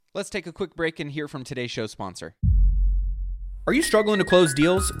Let's take a quick break and hear from today's show sponsor. Are you struggling to close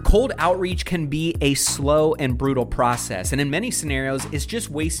deals? Cold outreach can be a slow and brutal process, and in many scenarios, it's just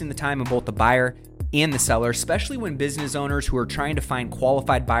wasting the time of both the buyer and the seller, especially when business owners who are trying to find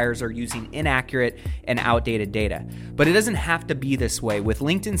qualified buyers are using inaccurate and outdated data. But it doesn't have to be this way. With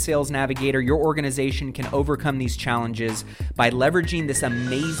LinkedIn Sales Navigator, your organization can overcome these challenges by leveraging this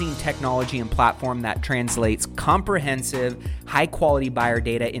amazing technology and platform that translates comprehensive, high-quality buyer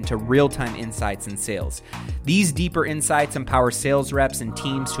data into real-time insights in sales. These deeper insights empower sales reps and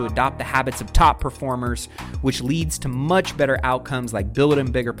teams to adopt the habits of top performers, which leads to much better outcomes like building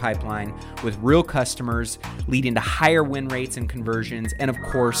a bigger pipeline with real customers, leading to higher win rates and conversions, and of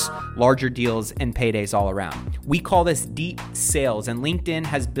course, larger deals and paydays all around. We call this deep sales, and LinkedIn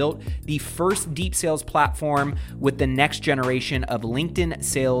has built the first deep sales platform with the next generation of LinkedIn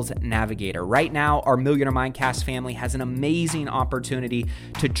Sales Navigator. Right now, our Millionaire Mindcast family has an amazing opportunity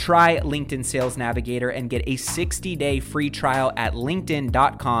to try LinkedIn Sales Navigator and get a 60-day free trial at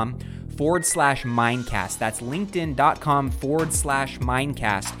linkedin.com/Mindcast. That's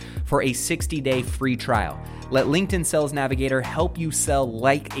linkedin.com/Mindcast for a 60-day free trial. Let LinkedIn Sales Navigator help you sell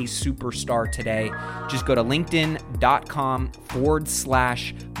like a superstar today. Just go to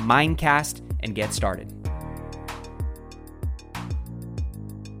linkedin.com/Mindcast and get started.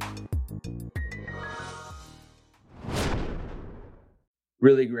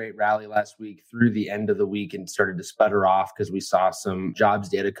 Really great rally last week through the end of the week and started to sputter off because we saw some jobs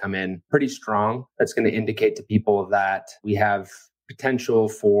data come in pretty strong. That's going to indicate to people that we have potential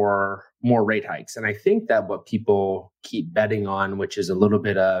for more rate hikes. And I think that what people keep betting on, which is a little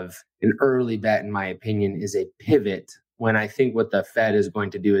bit of an early bet, in my opinion, is a pivot, when I think what the Fed is going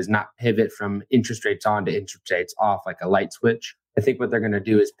to do is not pivot from interest rates on to interest rates off like a light switch. I think what they're going to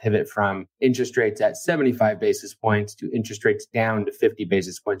do is pivot from interest rates at 75 basis points to interest rates down to 50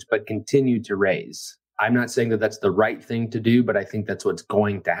 basis points, but continue to raise. I'm not saying that that's the right thing to do, but I think that's what's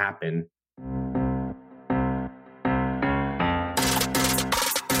going to happen.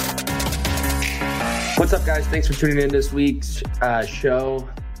 What's up, guys? Thanks for tuning in this week's show.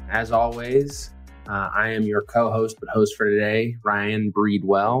 As always, I am your co-host, but host for today, Ryan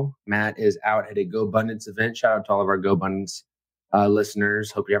Breedwell. Matt is out at a GoBundance event. Shout out to all of our GoBundance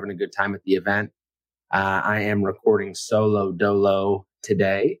listeners. Hope you're having a good time at the event. I am recording solo dolo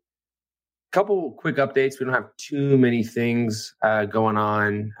today. Couple quick updates. We don't have too many things going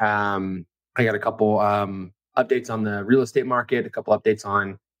on. I got a couple updates on the real estate market, a couple updates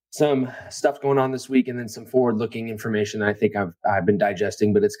on some stuff going on this week, and then some forward-looking information that I think I've been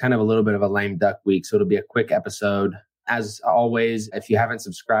digesting, but it's kind of a little bit of a lame duck week, so it'll be a quick episode. As always, if you haven't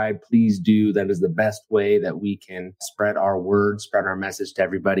subscribed, please do. That is the best way that we can spread our word, spread our message to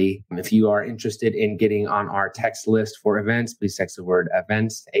everybody. If you are interested in getting on our text list for events, please text the word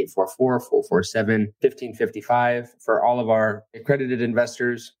events to 844-447-1555. For all of our accredited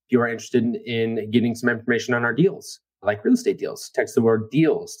investors, if you are interested in getting some information on our deals, like real estate deals, text the word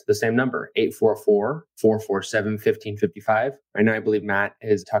deals to the same number, 844-447-1555. Right now, I believe Matt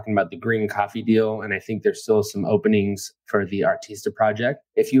is talking about the green coffee deal, and I think there's still some openings for the Artista project.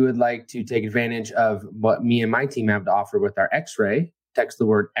 If you would like to take advantage of what me and my team have to offer with our X-Ray, text the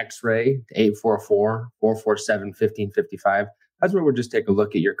word X-Ray to 844-447-1555. That's where we'll just take a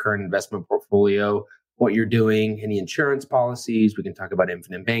look at your current investment portfolio, what you're doing, any insurance policies. We can talk about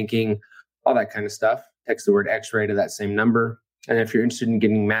infinite banking, all that kind of stuff. Text the word X-Ray to that same number. And if you're interested in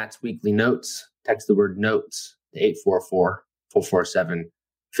getting Matt's weekly notes, text the word notes to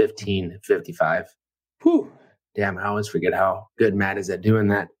 844-447-1555. Whew. Damn, I always forget how good Matt is at doing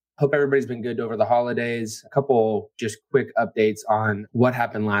that. Hope everybody's been good over the holidays. A couple just quick updates on what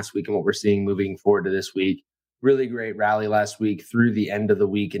happened last week and what we're seeing moving forward to this week. Really great rally last week through the end of the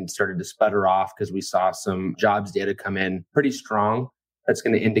week and started to sputter off because we saw some jobs data come in pretty strong. That's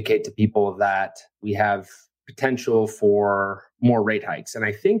going to indicate to people that we have potential for more rate hikes. And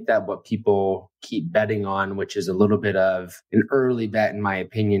I think that what people keep betting on, which is a little bit of an early bet, in my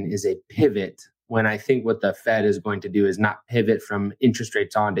opinion, is a pivot, when I think what the Fed is going to do is not pivot from interest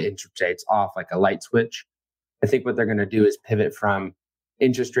rates on to interest rates off like a light switch. I think what they're going to do is pivot from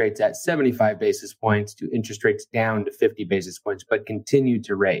interest rates at 75 basis points to interest rates down to 50 basis points, but continue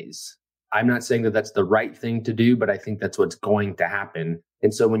to raise. I'm not saying that that's the right thing to do, but I think that's what's going to happen.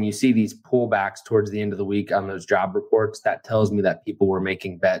 And so when you see these pullbacks towards the end of the week on those job reports, that tells me that people were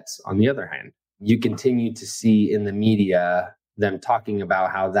making bets. On the other hand, you continue to see in the media them talking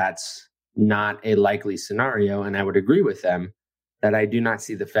about how that's not a likely scenario. And I would agree with them that I do not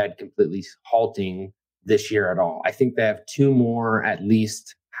see the Fed completely halting this year at all. I think they have two more at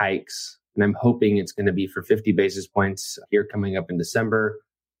least hikes, and I'm hoping it's going to be for 50 basis points here coming up in December.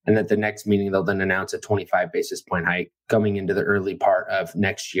 and that the next meeting they'll then announce a 25 basis point hike coming into the early part of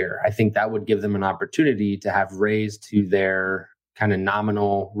next year. I think that would give them an opportunity to have raised to their kind of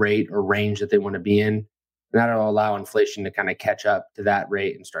nominal rate or range that they want to be in. And that'll allow inflation to kind of catch up to that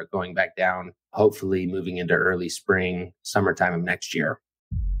rate and start going back down, hopefully moving into early spring, summertime of next year.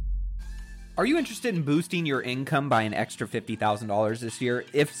 Are you interested in boosting your income by an extra $50,000 this year?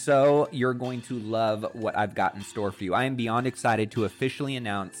 If so, you're going to love what I've got in store for you. I am beyond excited to officially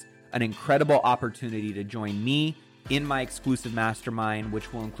announce an incredible opportunity to join me in my exclusive mastermind,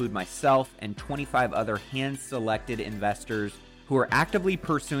 which will include myself and 25 other hand-selected investors who are actively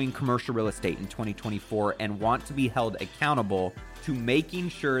pursuing commercial real estate in 2024 and want to be held accountable to making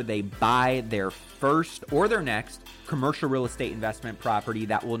sure they buy their first or their next commercial real estate investment property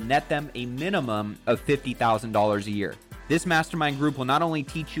that will net them a minimum of $50,000 a year. This mastermind group will not only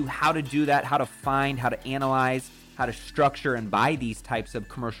teach you how to do that, how to find, how to analyze, how to structure and buy these types of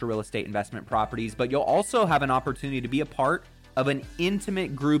commercial real estate investment properties, but you'll also have an opportunity to be a part of an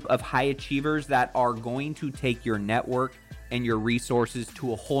intimate group of high achievers that are going to take your network and your resources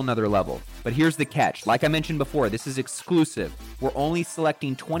to a whole nother level. But here's the catch. Like I mentioned before, this is exclusive. We're only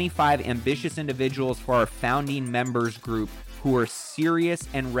selecting 25 ambitious individuals for our founding members group who are serious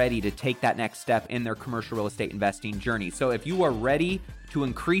and ready to take that next step in their commercial real estate investing journey. So if you are ready to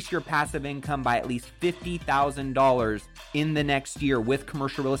increase your passive income by at least $50,000 in the next year with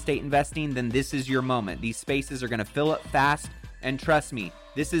commercial real estate investing, then this is your moment. These spaces are going to fill up fast. And trust me,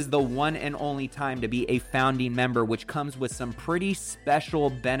 this is the one and only time to be a founding member, which comes with some pretty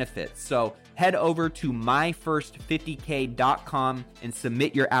special benefits. So head over to myfirst50k.com and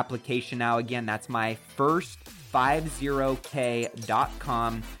submit your application now. Again, that's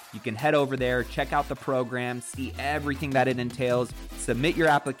myfirst50k.com. You can head over there, check out the program, see everything that it entails, submit your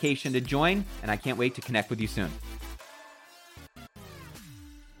application to join, and I can't wait to connect with you soon.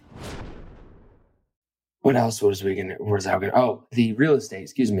 What else was the real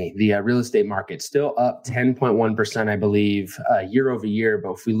estate, the real estate market still up 10.1%, I believe, year over year.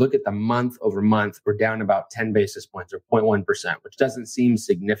 But if we look at the month over month, we're down about 10 basis points or 0.1%, which doesn't seem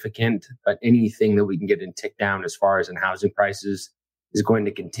significant, but anything that we can get and tick down as far as in housing prices is going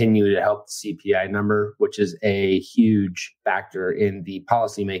to continue to help the CPI number, which is a huge factor in the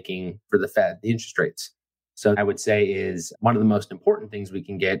policymaking for the Fed, the interest rates. So I would say is one of the most important things we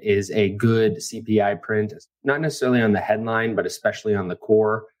can get is a good CPI print, not necessarily on the headline, but especially on the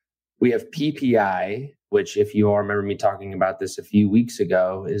core. We have PPI, which if you all remember me talking about this a few weeks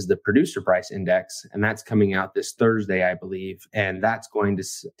ago, is the producer price index. And that's coming out this Thursday, I believe. And that's going to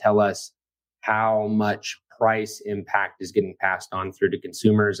tell us how much price impact is getting passed on through to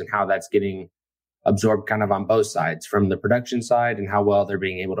consumers and how that's getting absorbed kind of on both sides, from the production side and how well they're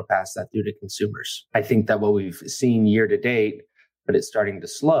being able to pass that through to consumers. I think that what we've seen year to date, but it's starting to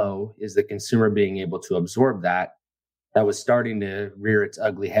slow, is the consumer being able to absorb that. That was starting to rear its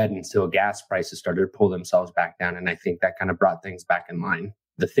ugly head until gas prices started to pull themselves back down. And I think that kind of brought things back in line.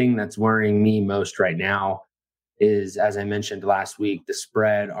 The thing that's worrying me most right now is, as I mentioned last week, the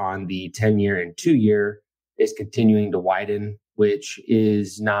spread on the 10-year and 2-year is continuing to widen, which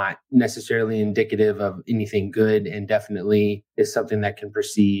is not necessarily indicative of anything good and definitely is something that can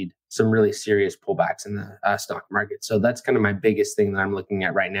precede some really serious pullbacks in the stock market. So that's kind of my biggest thing that I'm looking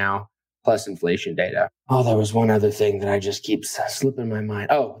at right now, plus inflation data. Oh, there was one other thing that I just keep slipping my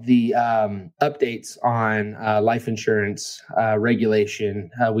mind. Oh, the updates on life insurance regulation.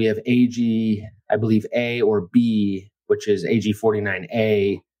 We have AG, I believe A or B, which is AG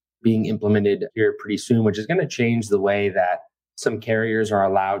 49A, being implemented here pretty soon, which is going to change the way that some carriers are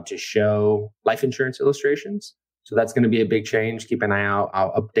allowed to show life insurance illustrations. So that's going to be a big change. Keep an eye out.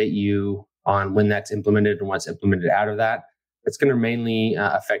 I'll update you on when that's implemented and what's implemented out of that. It's going to mainly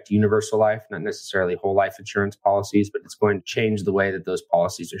affect universal life, not necessarily whole life insurance policies, but it's going to change the way that those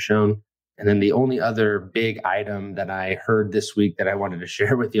policies are shown. And then the only other big item that I heard this week that I wanted to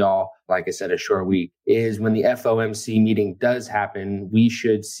share with y'all, like I said, a short week, is when the FOMC meeting does happen, we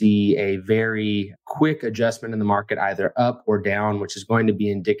should see a very quick adjustment in the market, either up or down, which is going to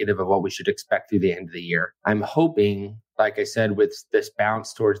be indicative of what we should expect through the end of the year. I'm hoping, like I said, with this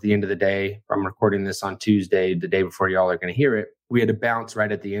bounce towards the end of the day, I'm recording this on Tuesday, the day before y'all are going to hear it, we had a bounce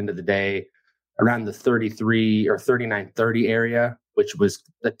right at the end of the day around the 33 or 39.30 area, which was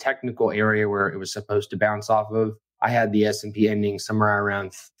the technical area where it was supposed to bounce off of. I had the S&P ending somewhere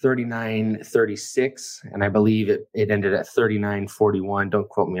around 39.36, and I believe it ended at 39.41. Don't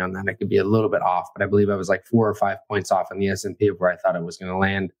quote me on that. I could be a little bit off, but I believe I was like 4 or 5 points off on the S&P of where I thought it was going to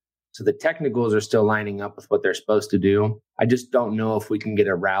land. So the technicals are still lining up with what they're supposed to do. I just don't know if we can get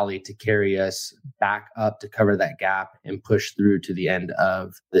a rally to carry us back up to cover that gap and push through to the end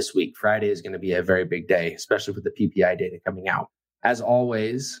of this week. Friday is going to be a very big day, especially with the PPI data coming out. As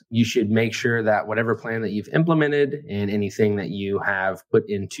always, you should make sure that whatever plan that you've implemented and anything that you have put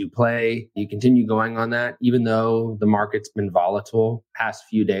into play, you continue going on that, even though the market's been volatile past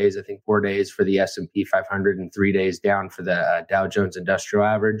few days. I think 4 days for the S&P 500 and 3 days down for the Dow Jones Industrial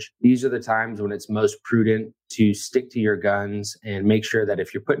Average. These are the times when it's most prudent to stick to your guns and make sure that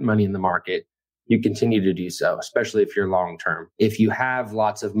if you're putting money in the market, you continue to do so, especially if you're long-term. If you have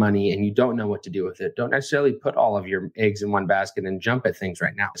lots of money and you don't know what to do with it, don't necessarily put all of your eggs in one basket and jump at things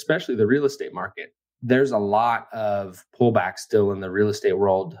right now, especially the real estate market. There's a lot of pullback still in the real estate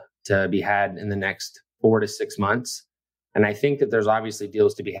world to be had in the next 4 to 6 months. And I think that there's obviously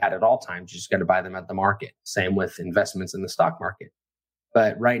deals to be had at all times. You just got to buy them at the market. Same with investments in the stock market.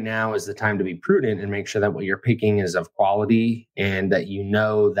 But right now is the time to be prudent and make sure that what you're picking is of quality and that you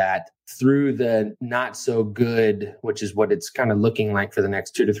know that through the not so good, which is what it's kind of looking like for the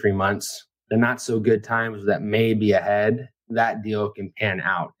next 2 to 3 months, the not so good times that may be ahead, that deal can pan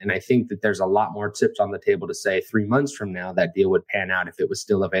out. And I think that there's a lot more tips on the table to say 3 months from now, that deal would pan out if it was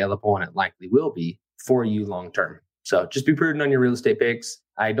still available, and it likely will be for you long term. So just be prudent on your real estate picks.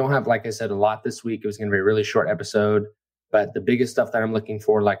 I don't have, like I said, a lot this week. It was going to be a really short episode. But the biggest stuff that I'm looking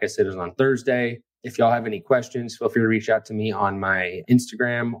for, like I said, is on Thursday. If y'all have any questions, feel free to reach out to me on my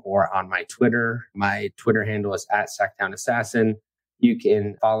Instagram or on my Twitter. My Twitter handle is @SacktownAssassin. You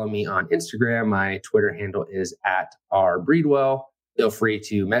can follow me on Instagram. My Twitter handle is @RBreedwell. Feel free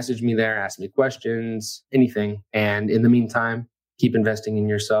to message me there, ask me questions, anything. And in the meantime, keep investing in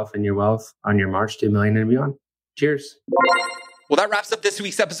yourself and your wealth on your march to $1 million and beyond. Cheers. Well, that wraps up this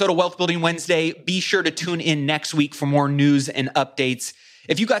week's episode of Wealth Building Wednesday. Be sure to tune in next week for more news and updates.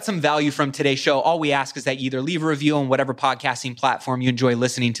 If you got some value from today's show, all we ask is that you either leave a review on whatever podcasting platform you enjoy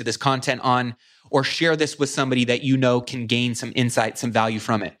listening to this content on, or share this with somebody that you know can gain some insight, some value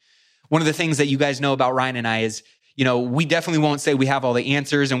from it. One of the things that you guys know about Ryan and I is, we definitely won't say we have all the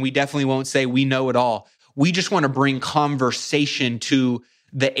answers, and we definitely won't say we know it all. We just want to bring conversation to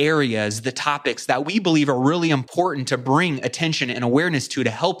the areas, the topics that we believe are really important to bring attention and awareness to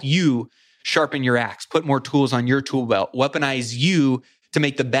help you sharpen your axe, put more tools on your tool belt, weaponize you to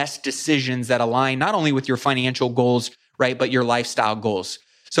make the best decisions that align not only with your financial goals, right, but your lifestyle goals.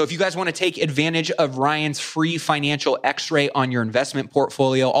 So if you guys want to take advantage of Ryan's free financial X-ray on your investment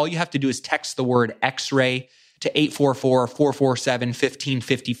portfolio, all you have to do is text the word X-ray to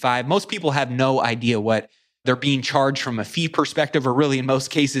 844-447-1555. Most people have no idea what they're being charged from a fee perspective, or really in most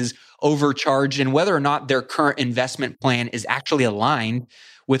cases overcharged, and whether or not their current investment plan is actually aligned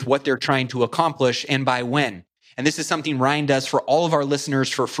with what they're trying to accomplish and by when. And this is something Ryan does for all of our listeners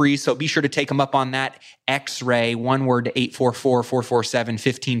for free. So be sure to take him up on that. X-ray, one word, to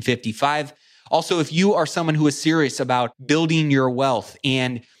 844-447-1555. Also, if you are someone who is serious about building your wealth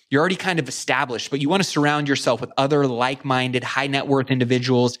and you're already kind of established, but you want to surround yourself with other like-minded, high net worth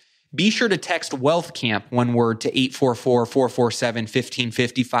individuals, be sure to text Wealth Camp, one word, to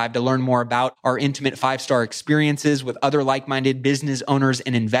 844-447-1555 to learn more about our intimate 5-star experiences with other like-minded business owners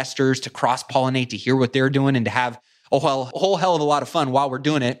and investors, to cross-pollinate, to hear what they're doing, and to have a whole hell of a lot of fun while we're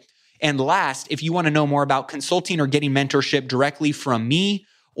doing it. And last, if you want to know more about consulting or getting mentorship directly from me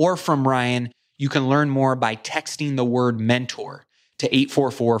or from Ryan, you can learn more by texting the word mentor to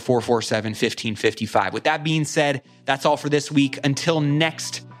 844-447-1555. With that being said, that's all for this week. Until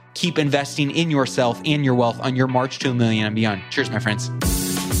next, keep investing in yourself and your wealth on your march to $1 million and beyond. Cheers, my friends.